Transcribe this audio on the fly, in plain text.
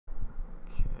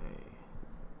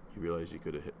You realize you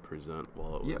could have hit present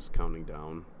while it Yep. was counting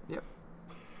down. Yep.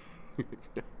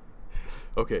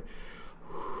 Okay.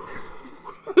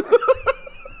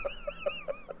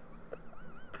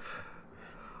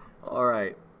 All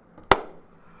right.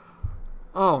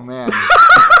 Oh man.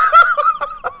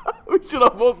 We should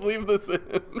almost leave this in.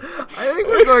 I think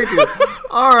we're going to.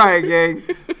 All right, gang.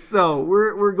 So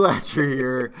we're glad you're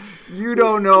here. You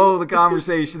don't know the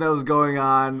conversation that was going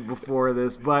on before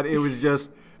this, but it was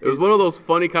just. It was one of those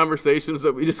funny conversations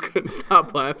that we just couldn't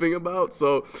stop laughing about.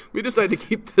 So we decided to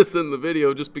keep this in the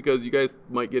video just because you guys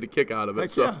might get a kick out of it. Heck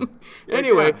So yeah.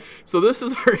 anyway, yeah. so this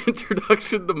is our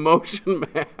introduction to motion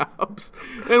maps.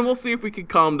 And we'll see if we can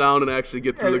calm down and actually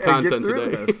get through the content today.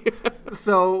 This.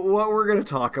 So what we're going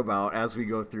to talk about as we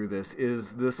go through this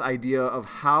is this idea of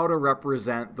how to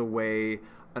represent the way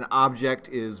an object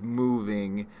is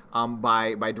moving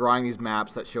by drawing these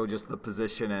maps that show just the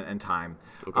position and time.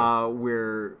 Okay.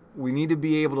 Where we need to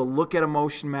be able to look at a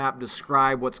motion map,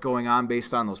 describe what's going on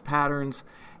based on those patterns,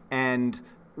 and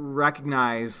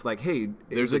recognize, like, hey,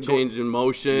 there's a change in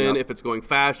motion, Yep. if it's going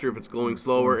faster, if it's going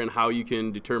slower, and how you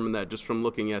can determine that just from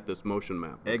looking at this motion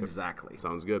map. Okay. Exactly.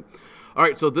 Sounds good. All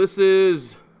right, so this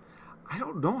is... I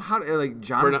don't know how to, like,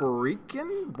 John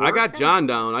Boykin? I got John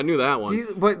down. I knew that one.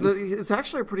 It's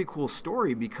actually a pretty cool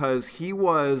story because he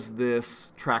was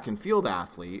this track and field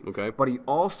athlete, okay, but he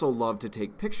also loved to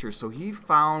take pictures. So he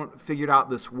figured out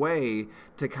this way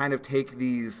to kind of take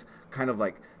these kind of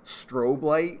like strobe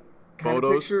light kind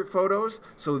of picture photos.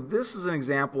 So this is an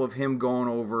example of him going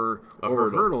over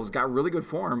hurdles. Got really good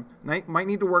form. Might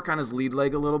need to work on his lead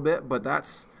leg a little bit, but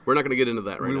that's... We're not going to get into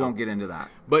that right now. We won't get into that.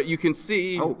 But you can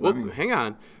see... hang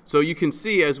on. So you can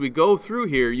see as we go through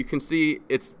here, you can see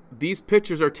these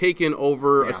pictures are taken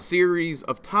over a series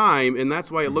of time, and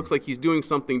that's why it looks like he's doing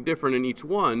something different in each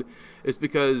one. It's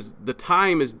because the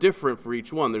time is different for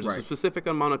each one. There's a specific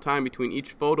amount of time between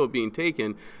each photo being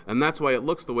taken, and that's why it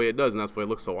looks the way it does, and that's why it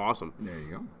looks so awesome. There you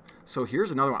go. So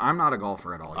here's another one. I'm not a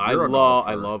golfer at all. I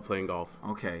love playing golf.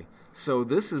 Okay. So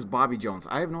this is Bobby Jones.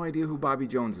 I have no idea who Bobby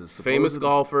Jones is. Famous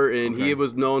golfer, and he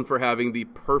was known for having the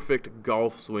perfect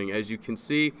golf swing, as you can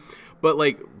see. But,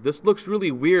 like, this looks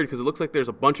really weird because it looks like there's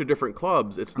a bunch of different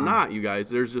clubs. It's not, you guys.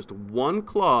 There's just one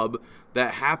club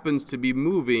that happens to be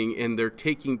moving, and they're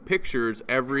taking pictures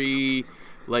every,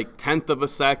 like, 1/10 of a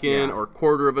second or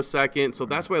 1/4 of a second. So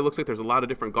that's why it looks like there's a lot of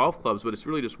different golf clubs, but it's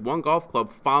really just one golf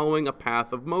club following a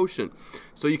path of motion.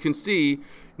 So you can see...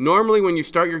 Normally, when you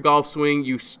start your golf swing,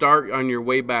 you start on your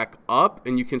way back up,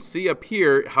 and you can see up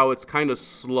here how it's kind of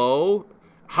slow.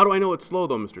 How do I know it's slow,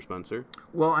 though, Mr. Spencer?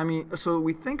 Well, I mean, so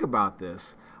we think about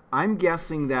this. I'm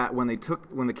guessing that when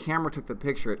the camera took the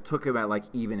picture, it took about like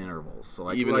even intervals. So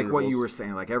like what you were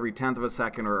saying, like every 1/10 of a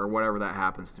second or whatever that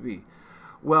happens to be.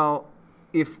 Well,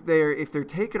 if they're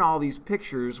taking all these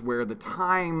pictures where the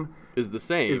time is the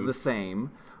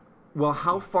same. Well,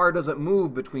 how far does it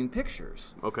move between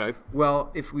pictures? Okay. Well,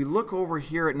 if we look over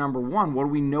here at number 1, what do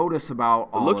we notice about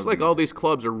all of these? It looks like all these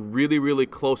clubs are really, really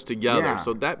close together. Yeah.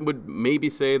 So that would maybe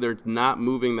say they're not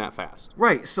moving that fast.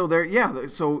 Right. So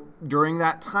so during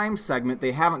that time segment,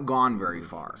 they haven't gone very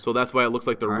far. So that's why it looks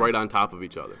like they're right on top of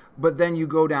each other. But then you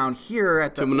go down here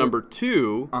at to number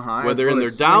 2, where they're in their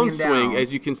downswing,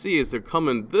 as you can see, as they're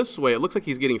coming this way, it looks like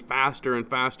he's getting faster and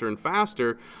faster and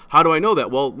faster. How do I know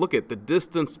that? Well, look at the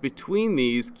distance between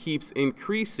these keeps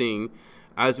increasing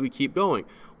as we keep going.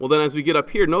 Well, then as we get up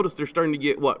here, notice they're starting to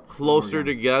get, closer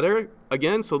together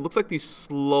again. So it looks like he's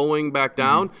slowing back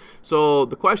down. So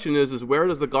the question is where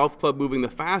does the golf club moving the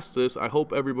fastest? I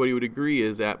hope everybody would agree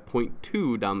is at point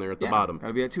 2 down there at the bottom. Got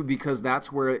to be at 2 because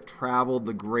that's where it traveled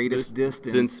the greatest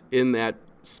distance in that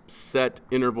set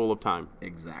interval of time.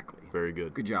 Exactly. Very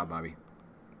good. Good job, Bobby.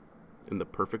 In the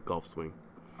perfect golf swing.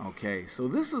 Okay, so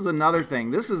this is another thing.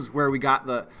 This is where we got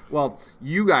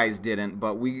you guys didn't,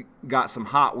 but we got some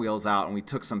Hot Wheels out and we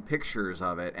took some pictures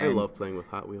of it. I love playing with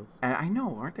Hot Wheels. And I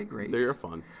know, aren't they great? They're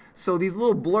fun. So these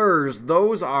little blurs,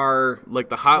 those are like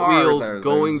the Hot Wheels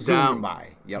going down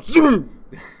by. Yep. Zoom.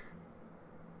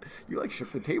 You like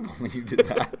shook the table when you did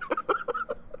that.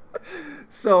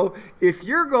 So if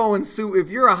you're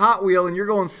a Hot Wheel and you're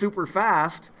going super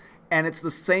fast, and it's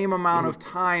the same amount of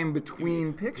time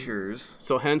between pictures.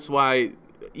 So hence why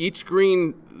each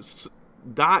green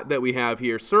dot that we have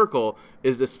here, circle,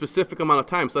 is a specific amount of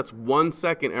time. So that's 1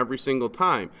 second every single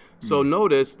time. So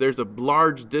notice there's a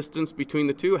large distance between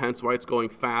the two, hence why it's going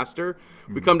faster.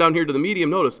 We come down here to the medium.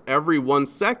 Notice every 1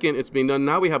 second it's being done.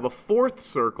 Now we have a 4th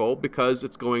circle because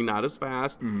it's going not as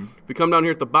fast. If we come down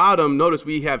here at the bottom, notice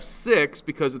we have 6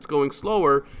 because it's going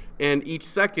slower. And each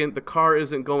second, the car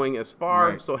isn't going as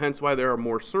far, so hence why there are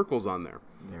more circles on there.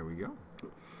 There we go.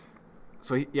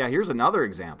 So yeah, here's another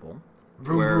example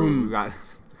Vroom, where vroom. we got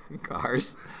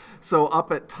cars. So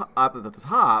up at the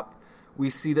top, we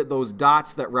see that those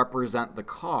dots that represent the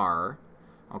car,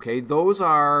 okay, those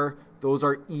are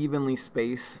evenly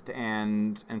spaced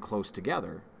and close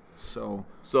together. So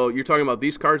you're talking about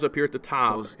these cars up here at the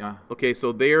top. Those, yeah. Okay,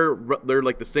 so they're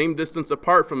like the same distance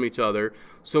apart from each other.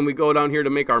 So when we go down here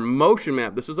to make our motion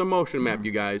map, this is a motion map,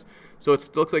 you guys. So it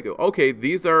looks like, okay,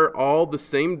 these are all the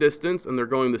same distance and they're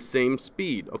going the same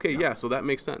speed. Okay, yeah, so that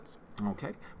makes sense.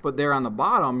 okay, but there on the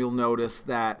bottom, you'll notice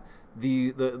that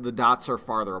the dots are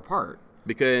farther apart.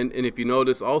 And if you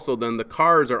notice also, then the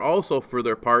cars are also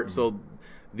further apart. So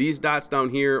these dots down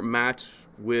here match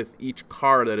with each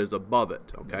car that is above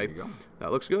it. Okay, There you go.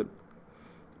 that looks good.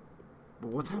 But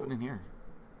what's happening here?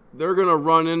 They're gonna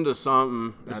run into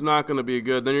something. It's That's- not gonna be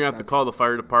good. Then you're gonna have to call the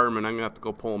fire department. I'm gonna have to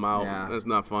go pull them out. Yeah. That's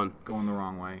not fun. Going the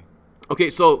wrong way.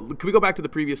 Okay, so can we go back to the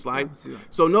previous slide? let's do that.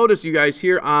 So notice, you guys,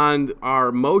 here on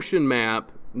our motion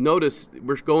map, notice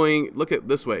we're going, look at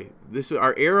this way.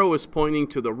 Our arrow is pointing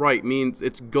to the right, means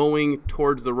it's going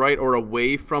towards the right or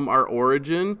away from our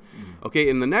origin. Okay,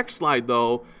 in the next slide,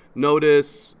 though,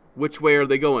 notice which way are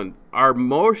they going. Our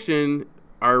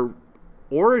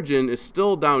origin is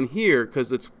still down here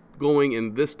because it's going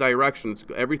in this direction.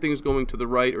 Everything's going to the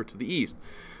right or to the east.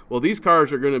 Well, these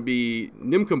cars are going to be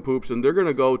nincompoops, and they're going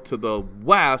to go to the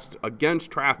west against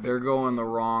traffic. They're going the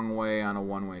wrong way on a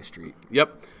one-way street.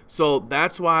 Yep. So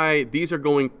that's why these are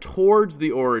going towards the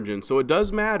origin. So it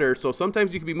does matter. So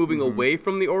sometimes you could be moving away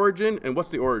from the origin. And what's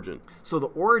the origin? So the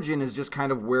origin is just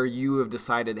kind of where you have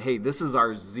decided, hey, this is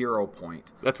our 0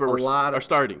 point. That's where we're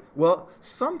starting. Well,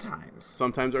 sometimes.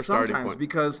 Sometimes our starting point.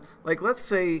 Because, like, let's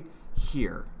say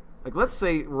here. Like, let's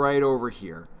say right over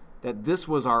here that this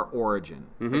was our origin.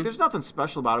 Like, there's nothing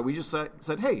special about it. We just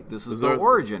said, hey, this is the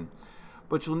origin.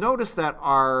 But you'll notice that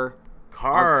our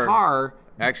car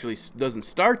actually doesn't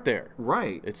start there.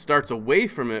 right It starts away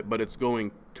from it, but it's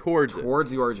going towards it.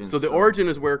 towards the origin. So the origin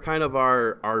is where kind of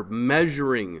our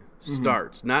measuring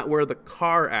starts, not where the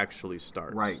car actually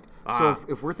starts. Right. Ah. So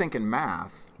if we're thinking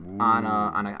math on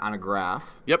a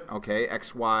graph, Yep. okay,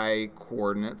 x, y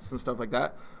coordinates and stuff like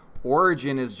that,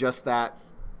 origin is just that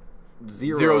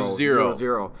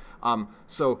zero.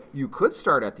 So you could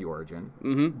start at the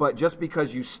origin, but just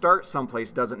because you start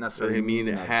someplace doesn't necessarily I mean,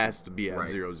 it that's- has to be at right.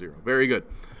 0, 0. Very good.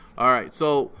 All right,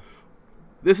 so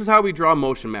this is how we draw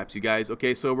motion maps, you guys.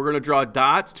 Okay, so we're going to draw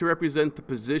dots to represent the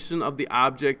position of the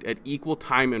object at equal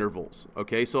time intervals.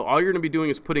 Okay, so all you're going to be doing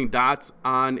is putting dots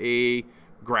on a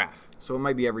graph. So it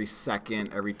might be every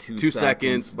second, every 2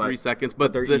 seconds, 3 seconds,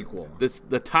 but they're equal.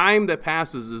 The time that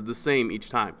passes is the same each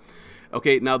time.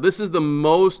 Okay, now this is the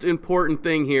most important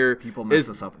thing here. People mess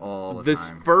this up all the This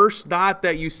time. first dot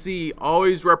that you see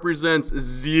always represents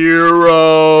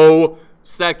 0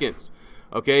 seconds.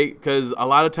 Okay, because a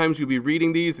lot of times you'll be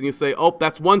reading these and you say, "Oh,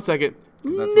 that's 1 second."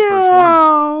 'Cause that's the first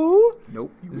one.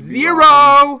 Nope. you would be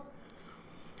wrong. 0.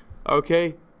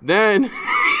 Okay, then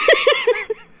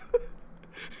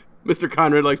Mr.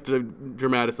 Conrad likes to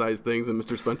dramatize things, and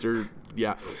Mr. Spencer,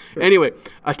 yeah. Anyway,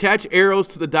 attach arrows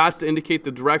to the dots to indicate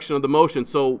the direction of the motion.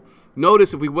 So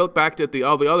notice if we look back at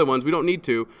all the other ones, we don't need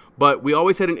to, but we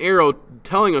always had an arrow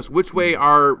telling us which way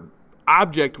our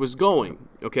object was going,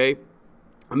 okay?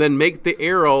 And then make the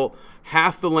arrow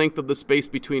half the length of the space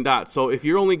between dots. So if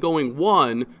you're only going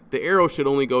 1, the arrow should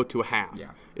only go to a half. Yeah.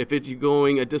 If you're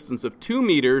going a distance of 2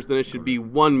 meters, then it should be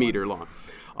 1 meter long.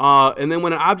 And then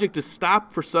when an object is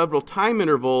stopped for several time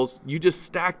intervals, you just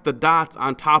stack the dots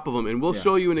on top of them, and we'll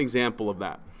show you an example of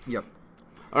that. Yep.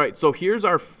 All right, so here's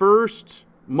our first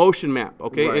motion map,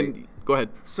 okay? Right. And go ahead.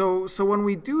 So when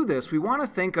we do this, we want to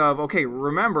think of, okay,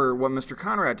 remember what Mr.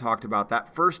 Conrad talked about.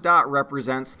 That first dot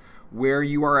represents where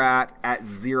you are at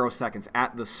 0 seconds,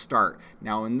 at the start.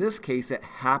 Now, in this case, it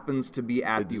happens to be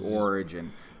at the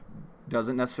origin.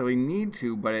 Doesn't necessarily need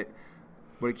to, but it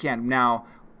can. Now,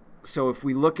 so if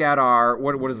we look at our,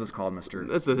 what is this called, Mr.?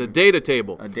 This is a data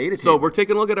table. A data So table. we're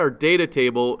taking a look at our data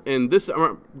table, and this,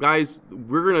 guys,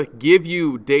 we're going to give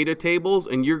you data tables,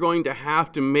 and you're going to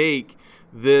have to make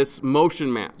this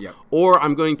motion map. Yep. Or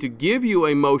I'm going to give you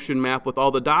a motion map with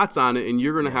all the dots on it, and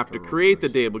you're going to have to create the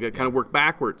table, kind of work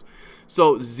backwards.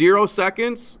 So 0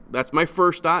 seconds, that's my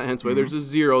first dot, hence why there's a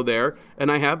 0 there,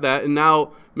 and I have that. And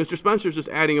now Mr. Spencer's just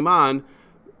adding them on.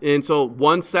 And so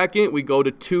 1 second, we go to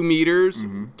 2 meters.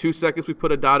 2 seconds, we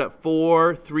put a dot at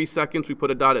 4. 3 seconds, we put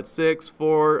a dot at 6.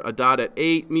 4, a dot at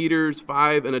 8 meters.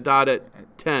 5, and a dot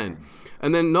at 10.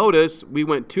 And then notice, we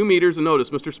went 2 meters, and notice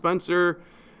Mr. Spencer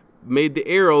made the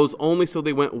arrows only so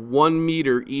they went 1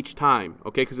 meter each time,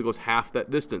 okay, because it goes half that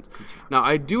distance. Now,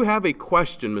 I do have a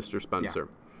question, Mr. Spencer.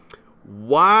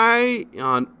 Why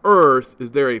on earth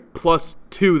is there a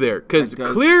 +2 there? Because It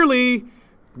does- clearly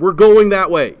we're going that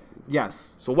way.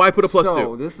 Yes. So why put a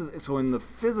 +2? So in the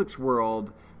physics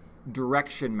world,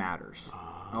 direction matters.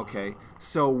 Okay.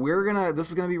 So this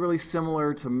is gonna be really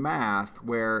similar to math,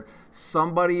 where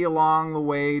somebody along the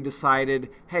way decided,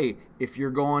 hey, if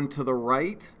you're going to the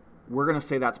right, we're gonna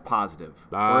say that's positive.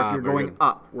 Or if you're very going good.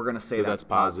 up, we're gonna say So that's that's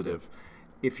positive.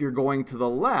 If you're going to the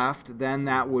left, then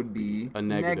that would be A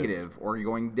negative. or you're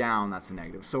going down, that's a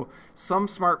negative. So some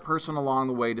smart person along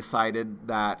the way decided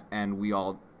that, and we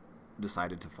all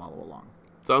decided to follow along.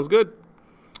 Sounds good.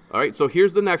 All right, so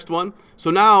here's the next one.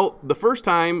 So now, the first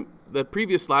time, the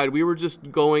previous slide, we were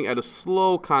just going at a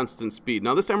slow, constant speed.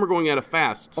 Now this time we're going at a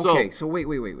fast. So, Okay, so wait.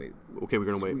 Okay, we're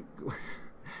going to wait.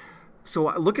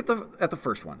 So look at the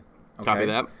first one. Okay? Copy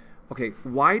that. Okay,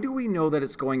 why do we know that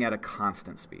it's going at a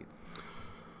constant speed?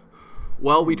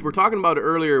 Well, we were talking about it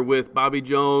earlier with Bobby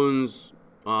Jones'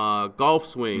 golf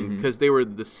swing, because they were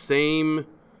the same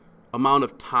amount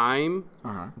of time,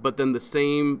 but then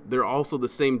they're also the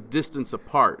same distance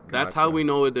apart. That's how Gotcha. we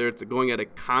know that it's going at a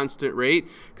constant rate.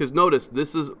 Because notice,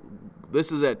 this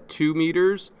is at 2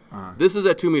 meters. This is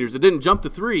at 2 meters. It didn't jump to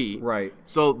 3. Right.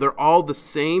 So they're all the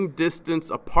same distance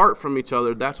apart from each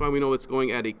other. That's why we know it's going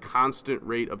at a constant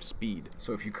rate of speed.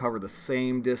 So if you cover the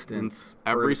same distance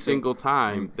Every or the same- single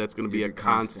time, that's going to be you a get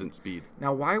constant speed.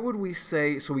 Now, why would we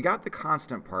say, so we got the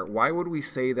constant part, why would we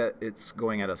say that it's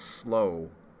going at a slow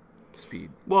speed?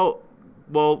 Well,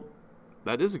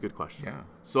 that is a good question. Yeah.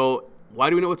 So why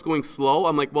do we know it's going slow?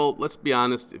 I'm like, well, let's be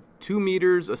honest. If 2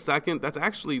 meters a second, that's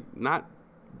actually not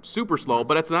super slow,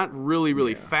 but it's not really,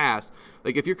 really fast.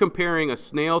 Like if you're comparing a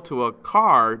snail to a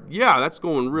car, yeah, that's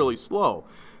going really slow.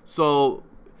 So,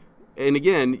 and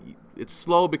again, it's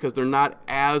slow because they're not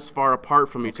as far apart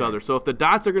from each other. So if the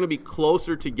dots are going to be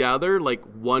closer together, like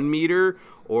 1 meter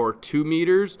or 2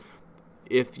 meters,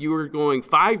 if you were going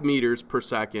 5 meters per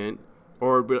second,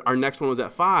 or our next one was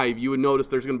at 5, you would notice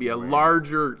there's going to be a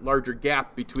larger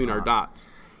gap between our dots.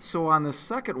 So on the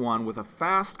second one, with a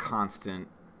fast constant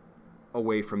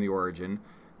away from the origin,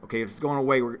 okay, if it's going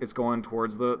away, it's going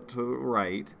towards to the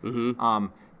right.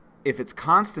 If it's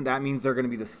constant, that means they're going to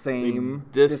be the same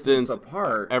distance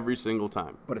apart every single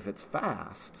time. But if it's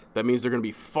fast, that means they're going to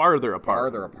be farther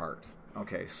apart.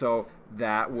 Okay, so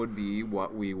that would be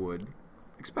what we would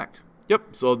expect.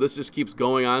 Yep, so this just keeps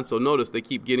going on. So notice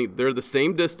they're the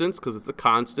same distance because it's a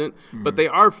constant, but they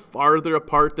are farther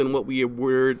apart than what we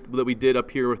did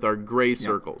up here with our gray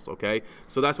circles, okay?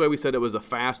 So that's why we said it was a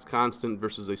fast constant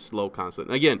versus a slow constant.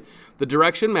 And again, the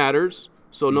direction matters.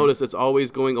 So notice it's always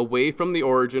going away from the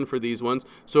origin for these ones.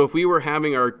 So if we were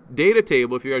having our data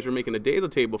table, if you guys are making a data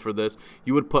table for this,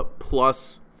 you would put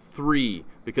 +3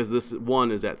 because this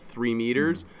one is at 3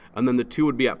 meters, and then the 2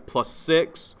 would be at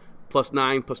 +6,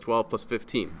 +9, +12,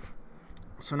 +15.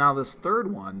 So now this third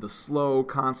one, the slow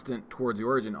constant towards the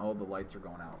origin, all the lights are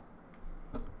going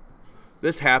out.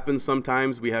 This happens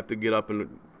sometimes. We have to get up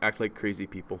and act like crazy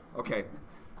people. Okay,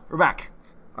 we're back.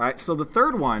 All right, so the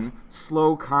third one,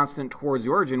 slow constant towards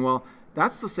the origin, well,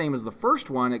 that's the same as the first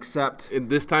one, except... And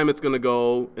this time it's going to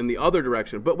go in the other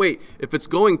direction. But wait, if it's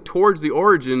going towards the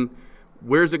origin,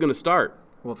 where's it going to start?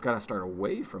 Well, it's got to start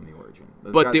away from the origin.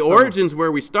 But the origin's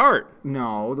where we start.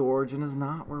 No, the origin is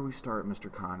not where we start, Mr.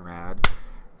 Conrad.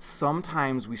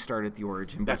 Sometimes we start at the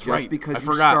origin, but That's just right. because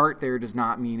you start there does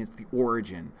not mean it's the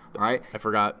origin. All right? I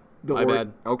forgot. My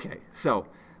bad. Okay, so...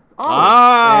 there we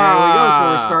go. So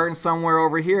we're starting somewhere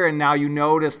over here, and now you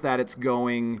notice that it's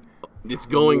going... It's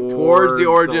going towards the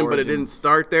origin, but it didn't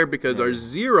start there because our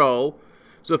 0...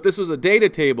 So if this was a data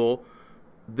table...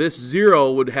 This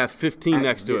 0 would have 15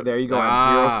 next to it. There you go.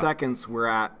 At 0 seconds, we're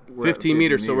at 15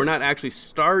 meters. So we're not actually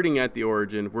starting at the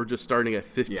origin. We're just starting at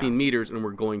 15 meters, and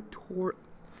we're going toward.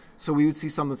 So we would see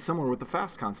something similar with the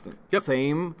fast constant. Yep.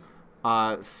 Same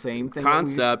thing.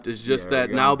 Concept is just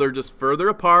that now they're just further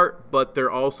apart, but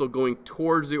they're also going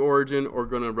towards the origin or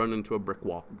going to run into a brick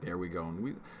wall. There we go.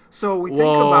 So we think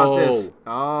about this.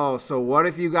 Oh, so what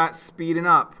if you got speeding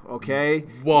up, okay?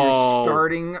 Whoa. You're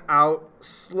starting out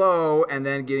slow and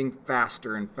then getting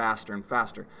faster and faster and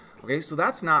faster. Okay, so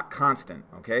that's not constant,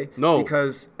 okay? No.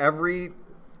 Because every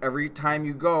time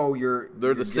you go,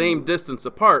 they're the same distance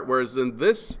apart, whereas in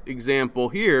this example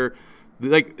here,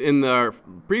 like in the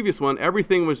previous one,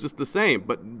 everything was just the same,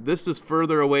 but this is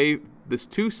further away. This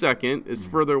 2 second is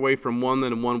further away from 1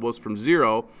 than 1 was from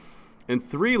 0. And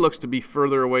 3 looks to be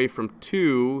further away from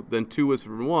 2 than 2 was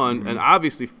from 1. And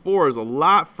obviously 4 is a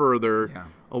lot further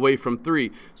away from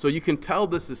 3. So you can tell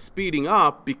this is speeding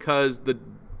up because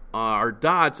our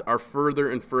dots are further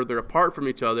and further apart from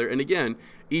each other. And again,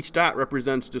 each dot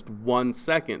represents just 1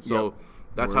 second. So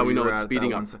that's how we know it's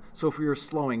speeding up. So if you're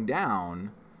slowing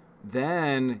down,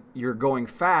 then you're going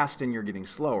fast and you're getting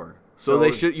slower. So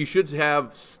they should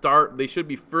they should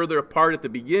be further apart at the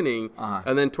beginning,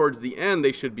 and then towards the end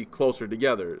they should be closer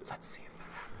together. Let's see if that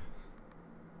happens.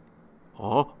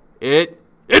 Oh, it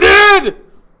did!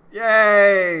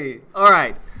 Yay! All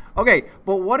right. Okay,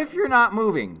 but what if you're not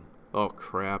moving? Oh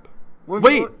crap.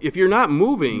 Wait, if you're not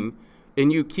moving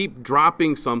and you keep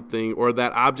dropping something or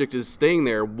that object is staying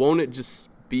there, won't it just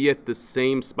be at the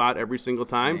same spot every single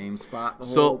time? Same spot the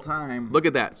whole time. Look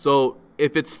at that. So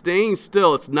if it's staying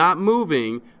still, it's not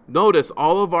moving, notice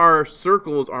all of our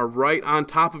circles are right on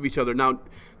top of each other. Now,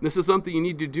 this is something you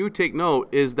need to do, take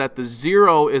note, is that the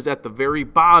 0 is at the very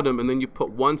bottom, and then you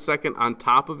put 1 second on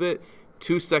top of it,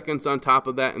 2 seconds on top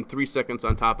of that, and 3 seconds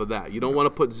on top of that. You don't want to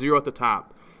put 0 at the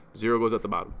top. 0 goes at the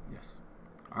bottom. Yes.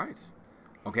 All right.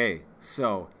 Okay,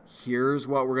 so here's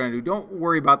what we're going to do. Don't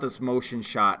worry about this Motion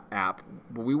Shot app,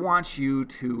 but we want you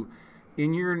to,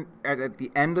 at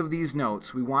the end of these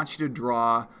notes, we want you to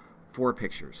draw 4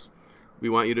 pictures. We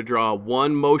want you to draw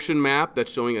one motion map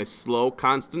that's showing a slow,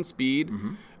 constant speed.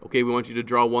 Okay, we want you to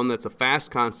draw one that's a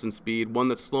fast, constant speed, one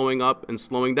that's slowing up and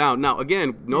slowing down. Now,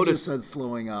 again, notice... You just said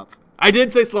slowing up. I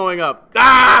did say slowing up.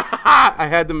 Ah! I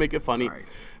had to make it funny. Sorry.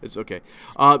 It's okay.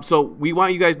 So we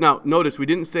want you guys... Now, notice we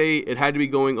didn't say it had to be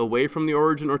going away from the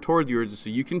origin or toward the origin, so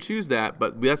you can choose that,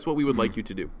 but that's what we would like you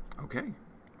to do. Okay.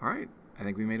 All right. I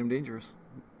think we made them dangerous.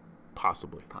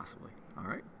 Possibly. Possibly. All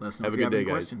right. Let us know Have if a you good have day, any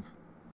guys. questions.